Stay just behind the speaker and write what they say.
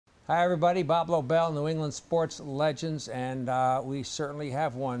Hi, everybody. Bob Lobel, New England sports legends, and we certainly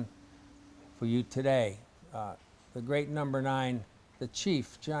have one for you today. The great number 9, the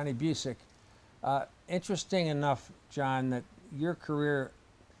Chief, Johnny Bucyk. Interesting enough, John, that your career,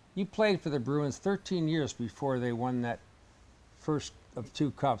 you played for the Bruins 13 years before they won that first of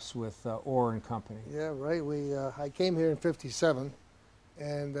 2 cups with Orr and company. Yeah, right. I came here in '57,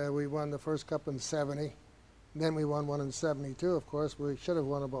 and we won the first cup in '70. Then we won one in '72. Of course, we should have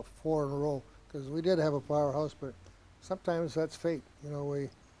won about 4 in a row because we did have a powerhouse. But sometimes that's fate. You know, we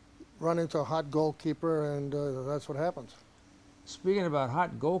run into a hot goalkeeper, and that's what happens. Speaking about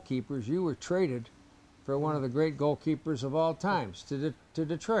hot goalkeepers, you were traded for one of the great goalkeepers of all times to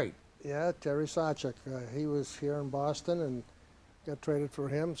Detroit. Yeah, Terry Sawchuk. He was here in Boston and got traded for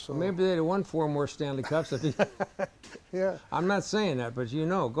him. So Well, maybe they'd have won 4 more Stanley Cups if he... yeah. I'm not saying that, but you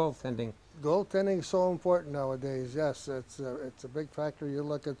know, goaltending. Goaltending is so important nowadays. Yes, it's a big factor. You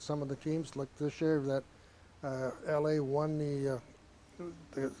look at some of the teams. Like this year, that LA won the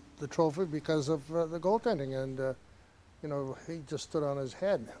trophy because of the goaltending, and you know, he just stood on his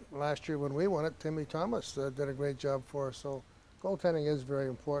head. Last year when we won it, Timmy Thomas did a great job for us. So goaltending is very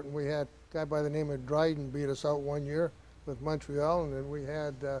important. We had a guy by the name of Dryden beat us out one year with Montreal, and then we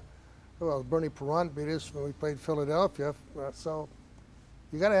had Bernie Perron beat us when we played Philadelphia. So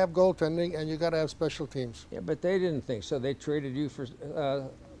you got to have goaltending, and you got to have special teams. Yeah, but they didn't think so. They traded you for,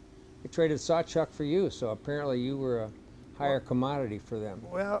 they traded Sawchuk for you. So apparently you were a higher commodity for them.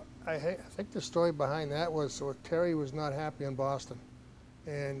 Well, I think the story behind that was Terry was not happy in Boston,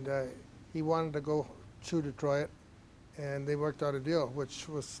 and he wanted to go to Detroit, and they worked out a deal, which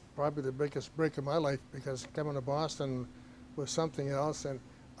was probably the biggest break in my life because coming to Boston was something else, and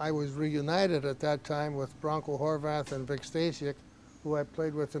I was reunited at that time with Bronco Horvath and Vic Stasiuk, who I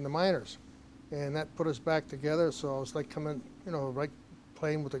played with in the minors, and that put us back together. So I was like coming, you know, right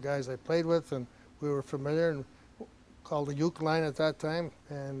playing with the guys I played with, and we were familiar, and called the Uke line at that time,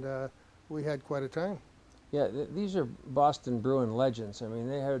 and we had quite a time. Yeah, these are Boston Bruin legends. I mean,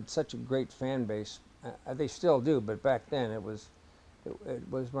 they had such a great fan base. They still do, but back then it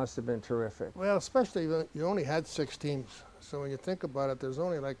must have been terrific. Well, especially you only had 6 teams, so when you think about it, there's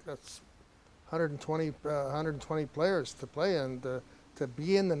only that's 120 players to play, and to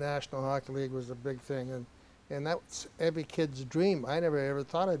be in the National Hockey League was a big thing, and that's every kid's dream. I never ever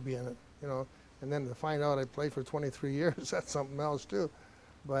thought I'd be in it, you know, and then to find out I played for 23 years, that's something else too.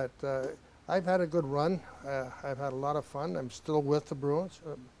 But I've had a good run. I've had a lot of fun. I'm still with the Bruins,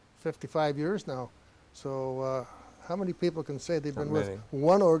 55 years now. So how many people can say they've been with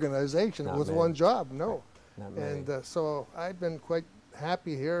one organization with one job? No. Not many. And so I've been quite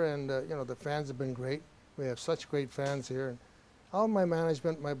happy here, and you know, the fans have been great. We have such great fans here, and all my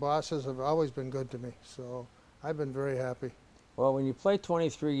management, my bosses have always been good to me. So I've been very happy. Well, when you play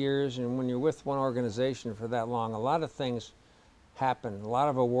 23 years and when you're with one organization for that long, a lot of things happen. A lot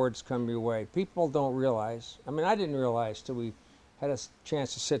of awards come your way. People don't realize. I mean, I didn't realize till we had a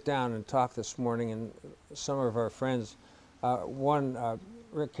chance to sit down and talk this morning, and some of our friends,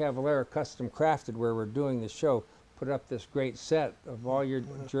 Rick Cavallera Custom Crafted, where we're doing the show, put up this great set of all your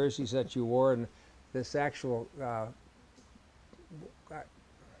jerseys that you wore, and this actual, I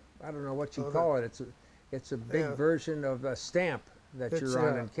don't know what you call it. It's a big version of a stamp that you're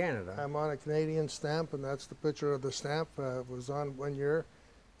on in Canada. I'm on a Canadian stamp, and that's the picture of the stamp. It was on one year,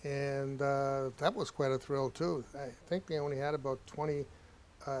 and that was quite a thrill too. I think they only had about 20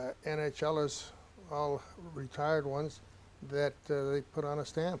 NHLers, all retired ones, that they put on a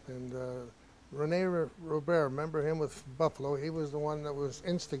stamp. And Rene Robert, remember him with Buffalo? He was the one that was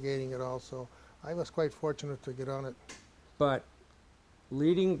instigating it all. So I was quite fortunate to get on it. But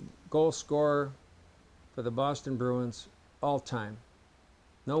leading goal scorer for the Boston Bruins all time.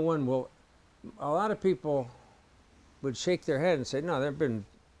 No one will. A lot of people would shake their head and say, "No, there have been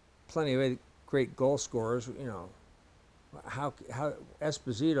plenty of great goal scorers. You know, how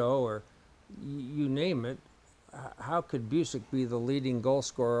Esposito or you name it. How could Bucyk be the leading goal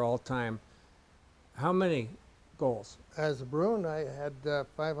scorer all time? How many goals?" As a Bruin, I had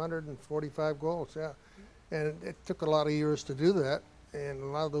 545 goals. Yeah, and it took a lot of years to do that, and a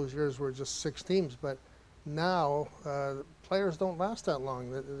lot of those years were just 6 teams, but now players don't last that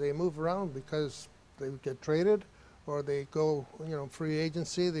long. They move around because they get traded, or they go, you know, free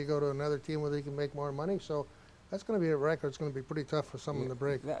agency. They go to another team where they can make more money. So that's going to be a record. It's going to be pretty tough for someone to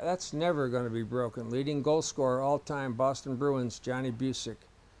break. That's never going to be broken. Leading goal scorer all time, Boston Bruins, Johnny Bucyk.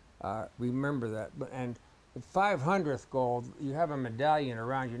 Remember that. And the 500th goal, you have a medallion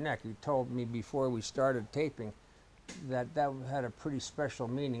around your neck. You told me before we started taping that had a pretty special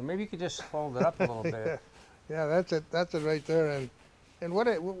meaning. Maybe you could just hold it up a little bit. Yeah, that's it right there. And And what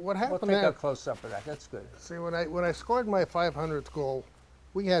We'll happened take a there? close up of that. That's good. See, when I scored my 500th goal,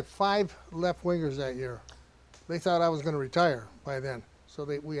 we had 5 left wingers that year. They thought I was going to retire by then, so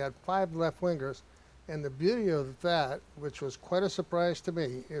we had 5 left wingers. And the beauty of that, which was quite a surprise to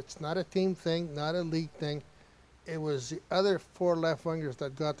me, it's not a team thing, not a league thing. It was the other 4 left wingers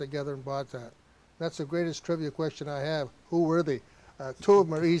that got together and bought that. That's the greatest trivia question I have. Who were they? 2 of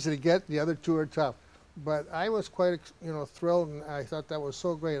them are easy to get, the other 2 are tough. But I was quite, thrilled, and I thought that was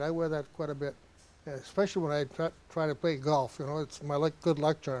so great. I wear that quite a bit, especially when I try to play golf. It's my good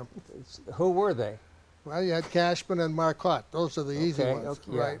luck charm. Who were they? Well, you had Cashman and Marcotte. Those are the easy ones,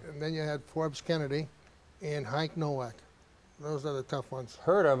 okay, right? yeah. And then you had Forbes Kennedy and Hank Nowak. Those are the tough ones.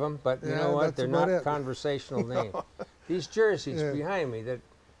 Heard of them, but you Yeah, know what? that's They're about not it. conversational names. These jerseys Yeah. behind me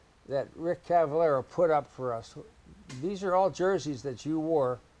that Rick Cavallero put up for us, these are all jerseys that you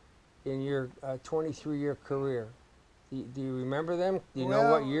wore in your 23-year career. Do you remember them? Do you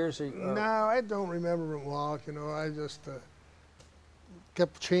know what years? No, I don't remember them all. I just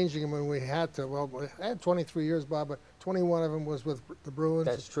kept changing them when we had to. Well, I had 23 years, Bob, but 21 of them was with the Bruins.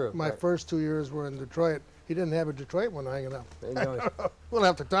 That's true. My right. first 2 years were in Detroit. He didn't have a Detroit one hanging up. You know, We'll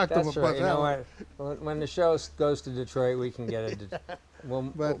have to talk to him that's about right. You that know one. what? When the show goes to Detroit, we can get it. We'll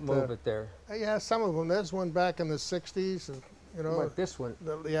move it there. Yeah, some of them. There's one back in the 60s, and But this one,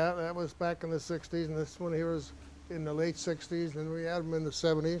 yeah, that was back in the 60s, and this one here was in the late 60s, and we had them in the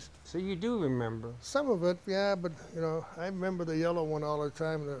 70s. so you do remember. Some of it, yeah, but I remember the yellow one all the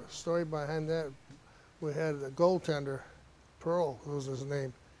time. The story behind that, we had a goaltender, Pearl was his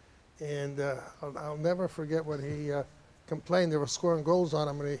name, and I'll never forget when he complained they were scoring goals on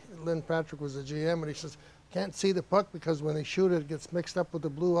him, and Lynn Patrick was the GM, and he says, can't see the puck because when they shoot it, it gets mixed up with the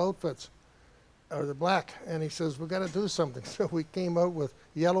blue outfits, or the black, and he says, we got to do something. So we came out with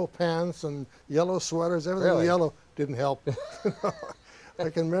yellow pants and yellow sweaters, everything Really? yellow. Didn't help. I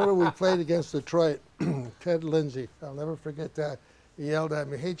can remember we played against Detroit, Ted Lindsay, I'll never forget that. He yelled at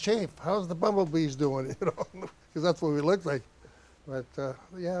me, hey, Chief, how's the bumblebees doing? Because that's what we looked like. But,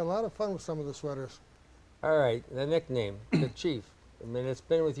 yeah, a lot of fun with some of the sweaters. All right, the nickname, the Chief. I mean, it's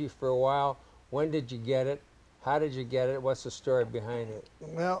been with you for a while. When did you get it? How did you get it? What's the story behind it?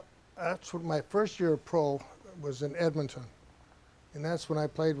 Well, that's what my first year of pro was in Edmonton. And that's when I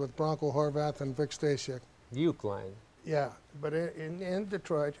played with Bronco Horvath and Vic Stasiuk. Uke line. Yeah, but in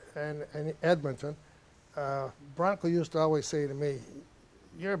Detroit and Edmonton, Bronco used to always say to me,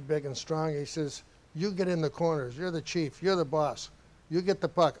 you're big and strong. He says, you get in the corners. You're the chief. You're the boss. You get the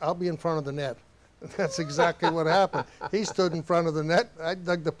puck. I'll be in front of the net. That's exactly what happened. He stood in front of the net. I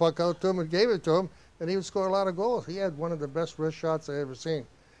dug the puck out to him and gave it to him, and he would score a lot of goals. He had one of the best wrist shots I ever seen.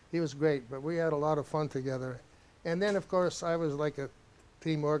 He was great, but we had a lot of fun together. And then, of course, I was like a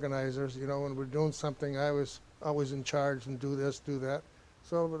team organizer. When we're doing something, I was always in charge and do this, do that.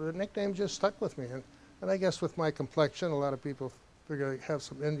 So the nickname just stuck with me. And I guess with my complexion, a lot of people figure I have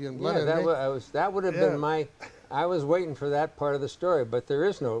some Indian blood in me. That would have been my. I was waiting for that part of the story, but there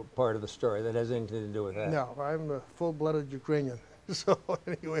is no part of the story that has anything to do with that. No, I'm a full-blooded Ukrainian. So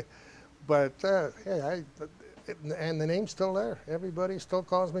anyway, but hey, and the name's still there. Everybody still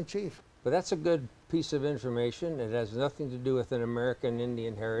calls me Chief. But that's a good piece of information. It has nothing to do with an American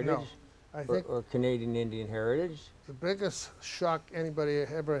Indian heritage I think or Canadian Indian heritage. the biggest shock anybody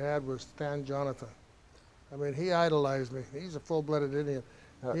ever had was Stan Jonathan. I mean, he idolized me. He's a full-blooded Indian.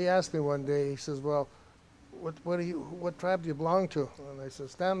 He asked me one day, he says, well, what tribe do you belong to? And I said,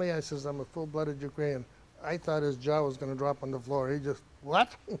 Stanley, I says, I'm a full-blooded Ukrainian. I thought his jaw was going to drop on the floor. He just,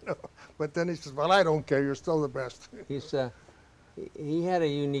 what? But then he says, well, I don't care. You're still the best. He had a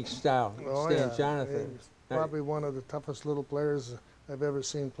unique style, Oh, Stan yeah. Jonathan. He's probably one of the toughest little players I've ever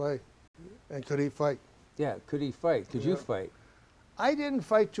seen play. And could he fight? Yeah, could he fight? Could you fight? I didn't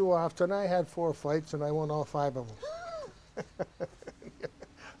fight too often. I had 4 fights, and I won all 5 of them.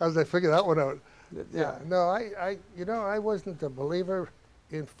 As I figured that one out. Yeah, no, I wasn't a believer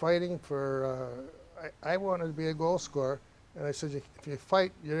in fighting for, I wanted to be a goal scorer. And I said, if you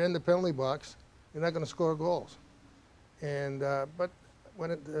fight, you're in the penalty box, you're not going to score goals. And, but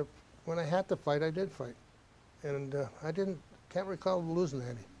when I had to fight, I did fight. And I can't recall losing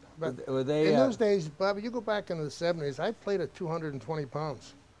any. But Were they, in those days, Bobby, you go back into the 70s, I played at 220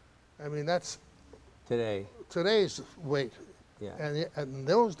 pounds. I mean, that's today's weight. Yeah. And in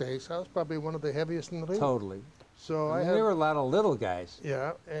those days, I was probably one of the heaviest in the league. Totally. So There were a lot of little guys.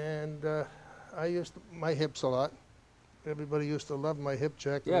 yeah, and I used my hips a lot. Everybody used to love my hip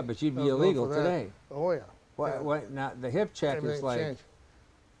check. Yeah, and but you'd I be was known illegal for that. today. Oh, yeah. What? Now the hip check is Everything like, changed.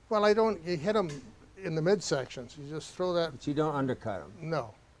 Well, you hit them in the midsections. You just throw that. but you don't undercut them.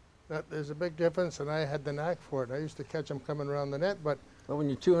 No. There's a big difference, and I had the knack for it. I used to catch them coming around the net, but But when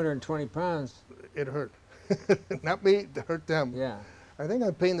you're 220 pounds, it hurt. Not me, it hurt them. yeah. I think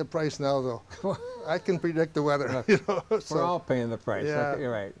I'm paying the price now, though. I can predict the weather. Look, You know, so, we're all paying the price. yeah,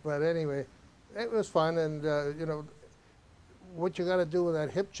 You're right. But anyway, it was fun, and you know, what you got to do with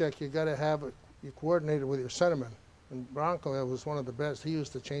that hip check, you got to have it, you coordinate it with your centerman. And Bronco was one of the best. He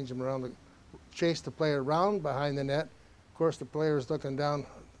used to change him around, chase the player around behind the net. Of course, the player is looking down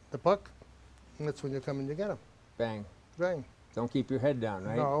the puck, and that's when you come and you get him. Bang. Bang. Don't keep your head down,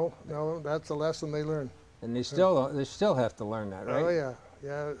 right? No, that's a lesson they learn. And they still have to learn that, right? Oh yeah,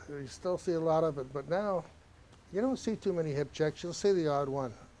 yeah. You still see a lot of it, but now you don't see too many hip checks. You'll see the odd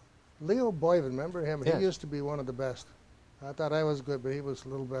one. Leo Boyven, remember him? Yes. He used to be one of the best. I thought I was good, but he was a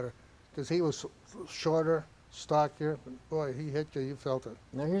little better because he was shorter, stockier. But boy, he hit you, you felt it.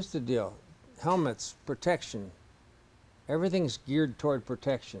 Now here's the deal: helmets, protection. Everything's geared toward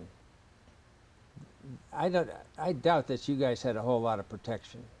protection. I doubt that you guys had a whole lot of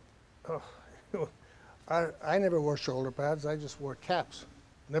protection. Oh, I never wore shoulder pads. I just wore caps.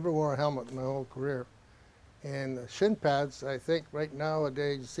 Never wore a helmet in my whole career. And shin pads, I think right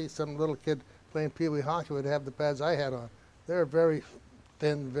nowadays, you see some little kid playing Pee Wee hockey would have the pads I had on. They're very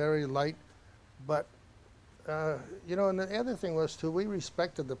thin, very light. But, you know, and the other thing was, too, we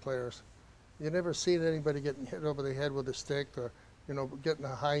respected the players. You never seen anybody getting hit over the head with a stick or, you know, getting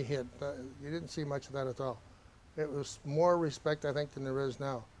a high hit. You didn't see much of that at all. It was more respect, I think, than there is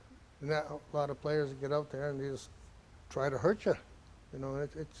now. And now a lot of players get out there and they just try to hurt you. You know,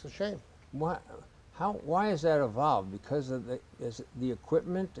 it's a shame. Why has that evolved? Because of the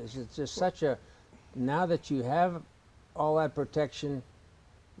equipment? Is it just such a, now that you have all that protection,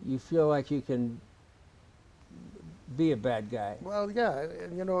 you feel like you can be a bad guy? Well, yeah,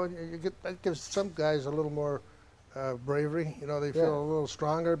 and you know, that gives some guys a little more bravery. You know, they feel a little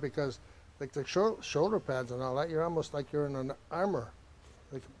stronger because, like the shoulder pads and all that, you're almost like you're in an armor.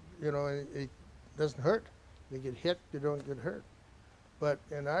 Like, you know, it doesn't hurt. You get hit, you don't get hurt. But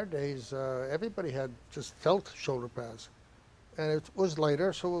in our days, everybody had just felt shoulder pads. And it was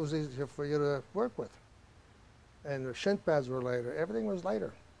lighter, so it was easier for you to work with. And the shin pads were lighter. Everything was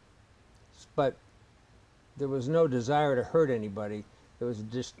lighter. But there was no desire to hurt anybody. It was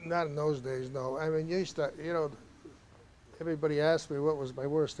just... Not in those days, no. I mean, you used to, you know, everybody asked me what was my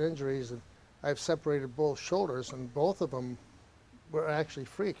worst injuries, and I've separated both shoulders, and both of them were actually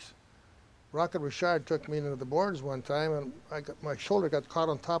freaks. Rocket Richard took me into the boards one time, and my shoulder got caught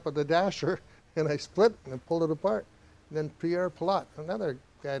on top of the dasher, and I split and pulled it apart. And then Pierre Pilote, another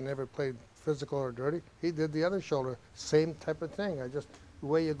guy never played physical or dirty, he did the other shoulder, same type of thing. The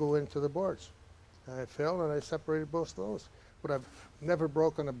way you go into the boards. I fell and I separated both of those. But I've never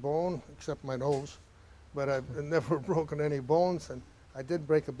broken a bone except my nose. But I've never broken any bones, and I did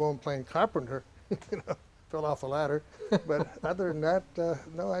break a bone playing carpenter. You know, fell off a ladder. But other than that,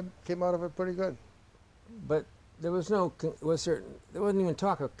 no, I came out of it pretty good. But there was no, there wasn't even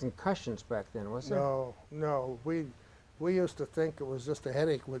talk of concussions back then, was there? No. We used to think it was just a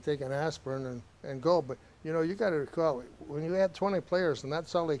headache. We'd take an aspirin and go. But, you know, you got to recall, when you had 20 players and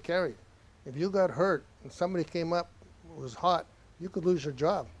that's all they carried, if you got hurt and somebody came up, was hot, you could lose your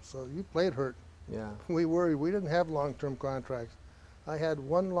job. So you played hurt. Yeah. We worried. We didn't have long-term contracts. I had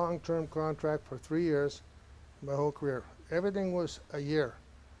one long-term contract for 3 years my whole career. Everything was a year.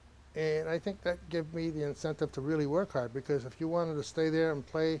 And I think that gave me the incentive to really work hard, because if you wanted to stay there and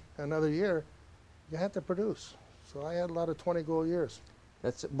play another year, you had to produce. So I had a lot of 20-goal years.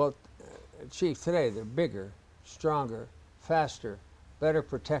 That's about, Chief, today they're bigger, stronger, faster, better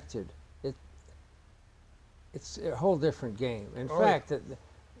protected. It's a whole different game. In fact,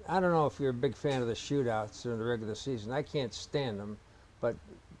 I don't know if you're a big fan of the shootouts during the regular season. I can't stand them, but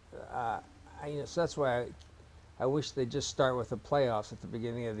so that's why I wish they'd just start with the playoffs at the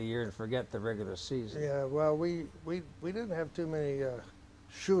beginning of the year and forget the regular season. Yeah, well, we didn't have too many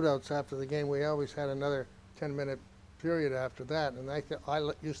shootouts after the game. We always had another 10-minute period after that, and I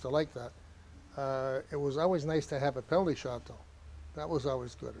used to like that. It was always nice to have a penalty shot, though. That was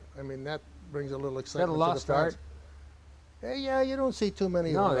always good. I mean, that brings a little excitement to the fans. Is that a lost art? Yeah, you don't see too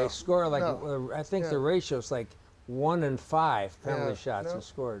many. No, of them. they score like, No. I think the ratio's like 1 in 5 penalty shots are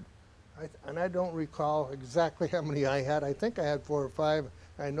scored. And I don't recall exactly how many I had. I think I had 4 or 5.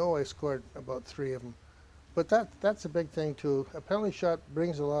 I know I scored about 3 of them. But that's a big thing, too. A penalty shot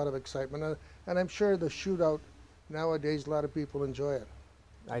brings a lot of excitement. And I'm sure the shootout, nowadays, a lot of people enjoy it.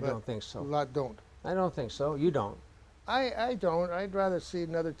 I don't think so. A lot don't. I don't think so. You don't. I don't. I'd rather see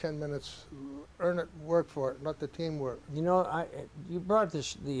another 10 minutes, earn it, work for it, let the team work. You know, you brought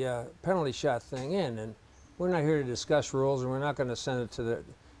the penalty shot thing in, and we're not here to discuss rules, and we're not going to send it to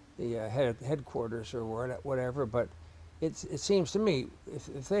the headquarters or whatever, but it seems to me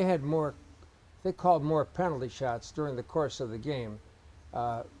if they had more, if they called more penalty shots during the course of the game,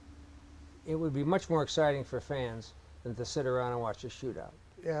 it would be much more exciting for fans than to sit around and watch a shootout.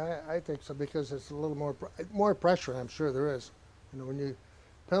 Yeah, I think so, because it's a little more pressure. I'm sure there is. You know, when you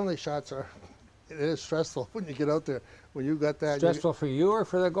penalty shots are, it is stressful when you get out there. When you got that Stressful for you or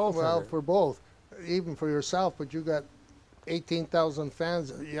for the goaltender? Well, for both, even for yourself. But you got 18,000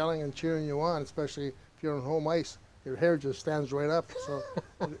 fans yelling and cheering you on, especially if you're on home ice. Your hair just stands right up, so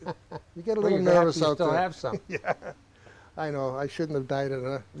you get a little nervous out there. You still have some. Yeah, I know. I shouldn't have dyed it,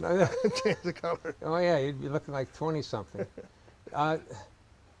 huh? Change the color. Oh yeah, you'd be looking like 20-something.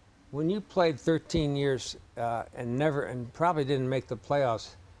 When you played 13 years and probably didn't make the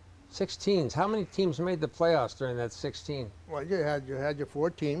playoffs, 16s. How many teams made the playoffs during that 16? Well, you had your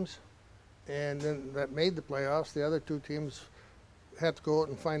 4 teams, and then that made the playoffs. The other 2 teams had to go out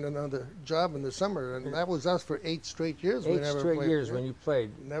and find another job in the summer, and that was us for 8 straight years. 8 straight years when you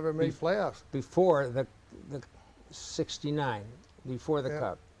played. Never made playoffs. Before the 69, before the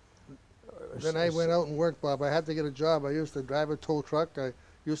Cup. Then I went out and worked, Bob. I had to get a job. I used to drive a tow truck. I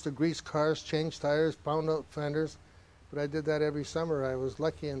used to grease cars, change tires, pound out fenders. But I did that every summer. I was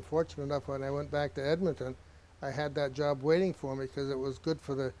lucky and fortunate enough when I went back to Edmonton, I had that job waiting for me because it was good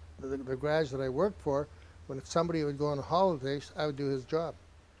for the garage that I worked for. When somebody would go on holidays, I would do his job.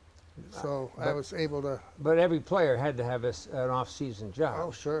 So I was able to... But every player had to have an off-season job.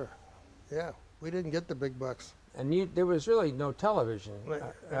 Oh, sure. Yeah. We didn't get the big bucks. And there was really no television.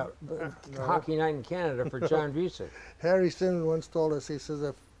 No. Hockey night in Canada for John Bucyk. Harry Simmons once told us, he says,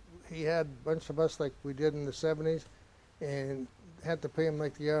 if he had a bunch of us like we did in the 70s and had to pay him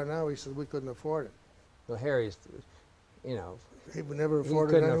like they are now, he said we couldn't afford it. Well, Harry's, you know... He would never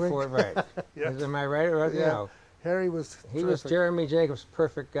afford it anyway. Afford, right. Yeah. Am I right? Or, Yeah. You know, Harry was He was Jeremy Jacobs'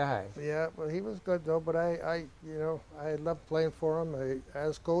 perfect guy. Yeah, well, he was good though. But I loved playing for him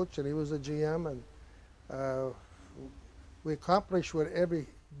as coach, and he was a GM, and we accomplished what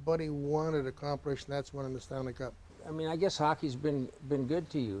everybody wanted to accomplish, and that's winning the Stanley Cup. I mean, I guess hockey's been good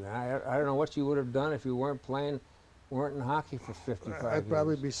to you. I don't know what you would have done if you weren't in hockey for 55 years. I'd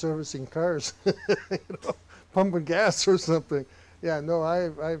probably be servicing cars, pumping gas or something. Yeah, no,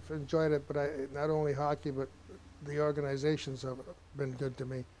 I've enjoyed it, but not only hockey, but the organizations have been good to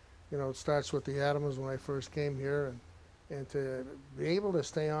me. You know, it starts with the Adams when I first came here, and to be able to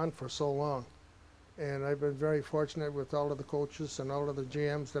stay on for so long. And I've been very fortunate with all of the coaches and all of the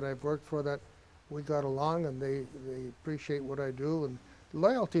GMs that I've worked for, that we got along, and they appreciate what I do. And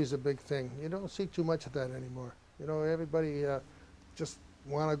loyalty is a big thing. You don't see too much of that anymore. You know, everybody just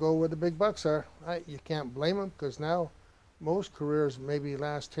want to go where the big bucks are. You can't blame them, because now most careers maybe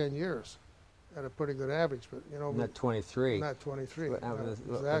last 10 years at a pretty good average, but not 23. Not 23. But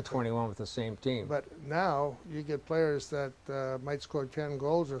exactly. 21 with the same team. But now you get players that might score 10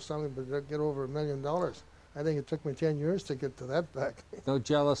 goals or something, but they'll get over $1 million. I think it took me 10 years to get to that back. No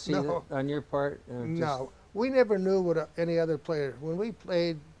jealousy No. On your part? No, we never knew what any other player. When we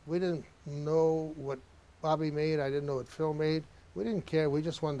played, we didn't know what Bobby made. I didn't know what Phil made. We didn't care. We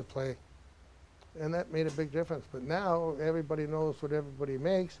just wanted to play. And that made a big difference. But now everybody knows what everybody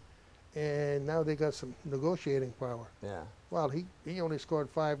makes, and now they got some negotiating power. Yeah. Well, he only scored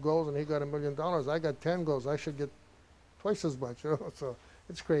 5 goals and he got $1 million. I got 10 goals. I should get twice as much. So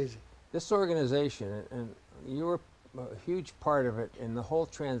it's crazy. This organization, and you were a huge part of it in the whole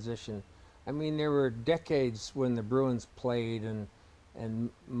transition. I mean, there were decades when the Bruins played, and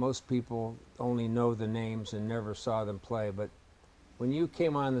most people only know the names and never saw them play. But when you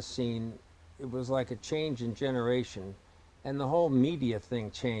came on the scene, it was like a change in generation, and the whole media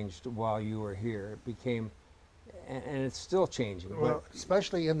thing changed while you were here. It became, and it's still changing. Well,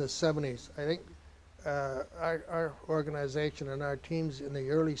 especially in the 70s. I think our organization and our teams in the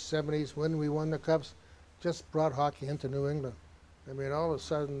early 70s, when we won the Cups, just brought hockey into New England. I mean, all of a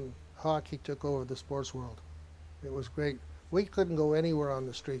sudden, hockey took over the sports world. It was great. We couldn't go anywhere on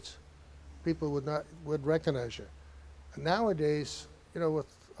the streets. People would recognize you. And nowadays, with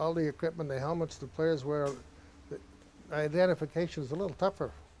all the equipment, the helmets the players wear, the identification is a little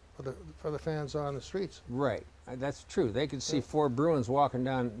tougher for the fans on the streets. Right, that's true. They could see 4 Bruins walking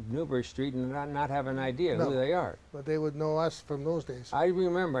down Newbury Street and not have an idea who they are. But they would know us from those days. I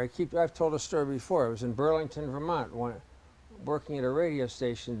remember. I've told a story before. I was in Burlington, Vermont, working at a radio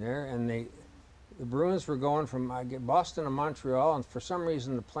station there, and the Bruins were going from Boston to Montreal, and for some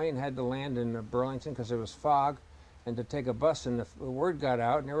reason the plane had to land in Burlington because there was fog, and to take a bus, and the word got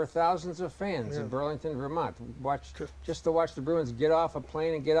out, and there were thousands of fans in Burlington, Vermont, just to watch the Bruins get off a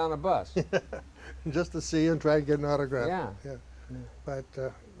plane and get on a bus. Just to see and try and get an autograph. Yeah. But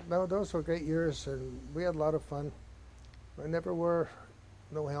no, those were great years, and we had a lot of fun. I never wore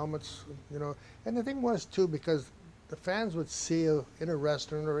no helmets, you know. And the thing was too, because the fans would see you in a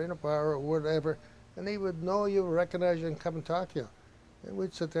restaurant or in a bar or whatever, and they would know you, recognize you, and come and talk to you. And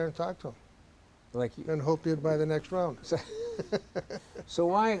we'd sit there and talk to them, Like, and hope you'd buy the next round. so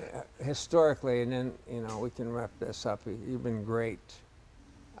why, historically, and then, you know, we can wrap this up. You've been great.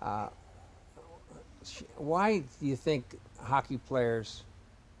 Why do you think hockey players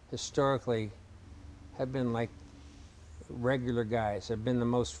historically have been like regular guys, have been the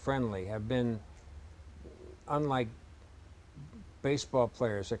most friendly, have been, unlike baseball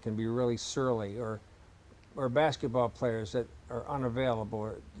players that can be really surly, or basketball players that are unavailable?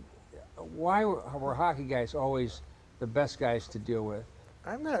 Or, why were hockey guys always the best guys to deal with?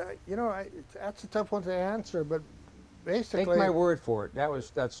 I'm not, you know, that's a tough one to answer, but basically. Take my word for it.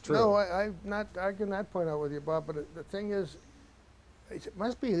 That's true. No, I'm not arguing that point out with you, Bob, but the thing is, it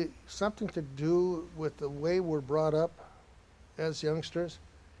must be something to do with the way we're brought up as youngsters.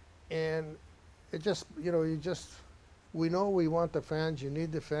 And it just, you know, we know we want the fans, you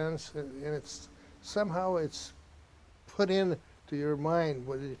need the fans, and it's somehow it's put in to your mind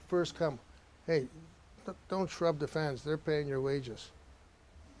when you first come, hey, don't shrub the fans, they're paying your wages.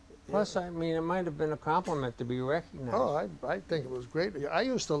 Plus, I mean, it might have been a compliment to be recognized. Oh, I think it was great. I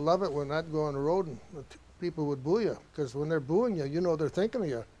used to love it when I'd go on the road and people would boo you, because when they're booing you, you know they're thinking of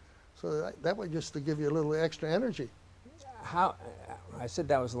you. So that would just to give you a little extra energy. How, I said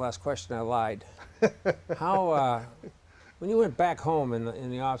that was the last question, I lied. How, when you went back home in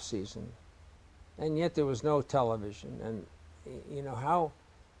the off season, and yet there was no television, and you know,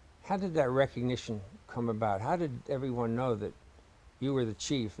 how did that recognition come about? How did everyone know that you were the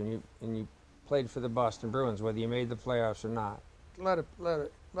chief and you played for the Boston Bruins, whether you made the playoffs or not? A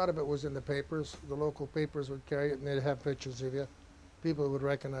lot of it was in the papers. The local papers would carry it, and they'd have pictures of you. People would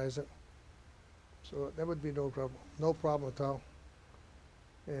recognize it. So that would be no problem at all.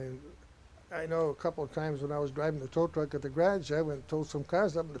 And I know a couple of times when I was driving the tow truck at the garage, I went and towed some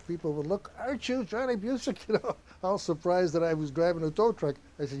cars up, and the people would look, "Aren't you Johnny Bucyk?" You know, all surprised that I was driving a tow truck.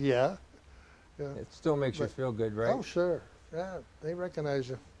 I said, "Yeah." Yeah. It still makes you feel good, right? Oh, sure. Yeah, they recognize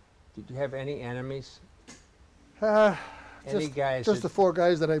you. Did you have any enemies? Just guys? Just the 4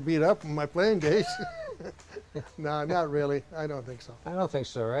 guys that I beat up in my playing days. No, not really. I don't think so. I don't think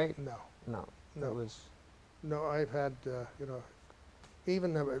so, right? No. No. No. It was. No, I've had, you know,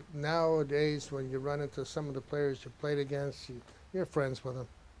 even nowadays when you run into some of the players you played against, you're friends with them.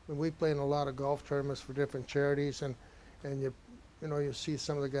 When we play in a lot of golf tournaments for different charities, and you know, you see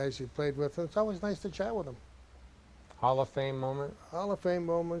some of the guys you played with, and it's always nice to chat with them. Hall of Fame moment? Hall of Fame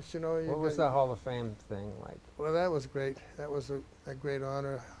moments, you know. What was the Hall of Fame thing like? Well, that was great. That was a great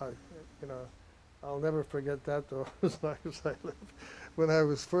honor. You know, I'll never forget that, though, as long as I live. When I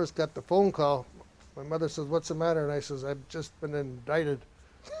first got the phone call, my mother says, "What's the matter?" And I says, "I've just been indicted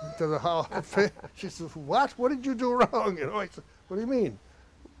to the Hall of Fame." She says, "What? What did you do wrong?" You know, I said, "What do you mean?"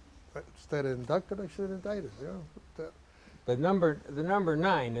 Instead of inducted, I should have indicted. You know. The number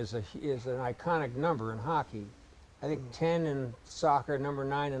 9 is an iconic number in hockey. I think 10 in soccer, number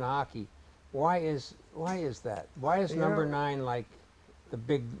 9 in hockey. Why is that? Why is number 9 like the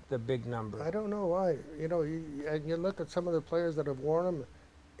big number? I don't know why. You know, you look at some of the players that have worn them,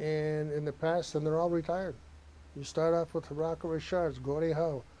 and in the past, and they're all retired. You start off with the Rocco Richards, Gordie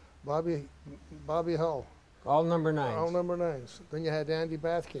Howe, Bobby Hull. All number 9s. All number 9s. Then you had Andy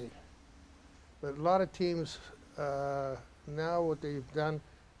Bathgate. But a lot of teams now what they've done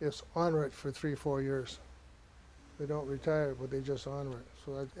is honor it for 3-4 years. They don't retire, but they just honor it.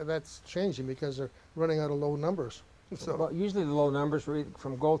 So that's changing because they're running out of low numbers. So well, usually the low numbers were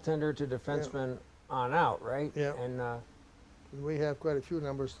from goaltender to defenseman on out, right? Yeah. And we have quite a few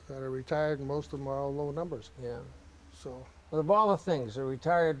numbers that are retired, and most of them are all low numbers. yeah. So Well, of all the things, the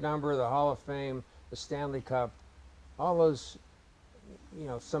retired number, the Hall of Fame, the Stanley Cup, all those, you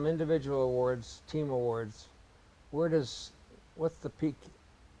know, some individual awards, team awards, what's the peak?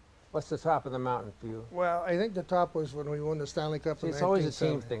 What's the top of the mountain for you? well, I think the top was when we won the Stanley Cup See, in it's always a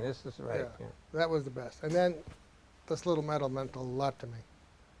 1970. team thing. This is right. Yeah. Yeah. That was the best. And then this little medal meant a lot to me.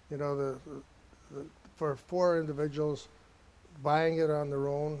 You know, for 4 individuals buying it on their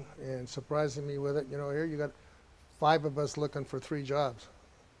own and surprising me with it. You know, here you got 5 of us looking for 3 jobs.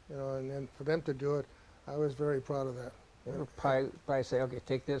 You know, and then for them to do it, I was very proud of that. They would probably say, okay,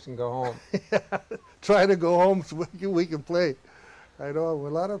 take this and go home. Try to go home so we can play. I know a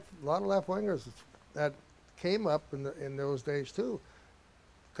lot of left wingers that came up in those days too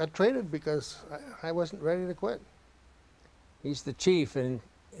got traded because I wasn't ready to quit. He's the chief, and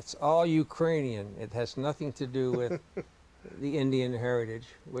it's all Ukrainian. It has nothing to do with the Indian heritage,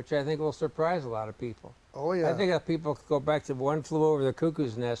 which I think will surprise a lot of people. Oh yeah. I think that people could go back to One Flew Over the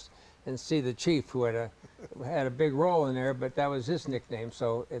Cuckoo's Nest and see the chief, who had a big role in there, but that was his nickname.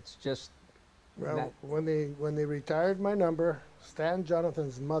 So it's just Well, when they retired my number, Stan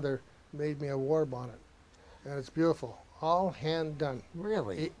Jonathan's mother made me a war bonnet, and it's beautiful, all hand done.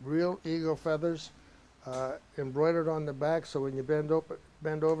 really. Real eagle feathers, embroidered on the back. So when you bend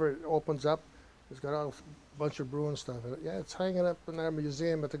over, it opens up. It's got a bunch of Bruin stuff in it. Yeah, it's hanging up in our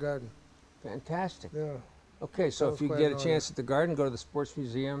museum at the Garden. Fantastic. Yeah, Okay, so That if was you quite get an a chance at the Garden, go to the Sports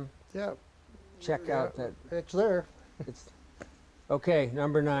Museum, yeah. check out that. It's there. It's okay.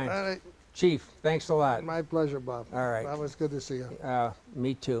 Number 9, All right. Chief. Thanks a lot. My pleasure, Bob. All right. That was good to see you.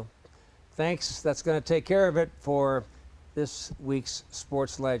 Me too. Thanks. That's going to take care of it for this week's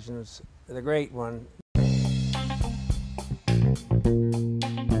Sports Legends. The great one.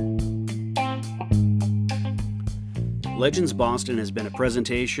 Legends Boston has been a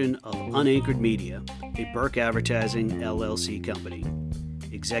presentation of Unanchored Media, a Burke Advertising LLC company.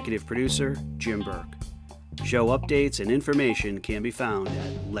 Executive producer, Jim Burke. Show updates and information can be found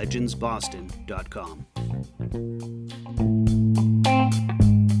at legendsboston.com.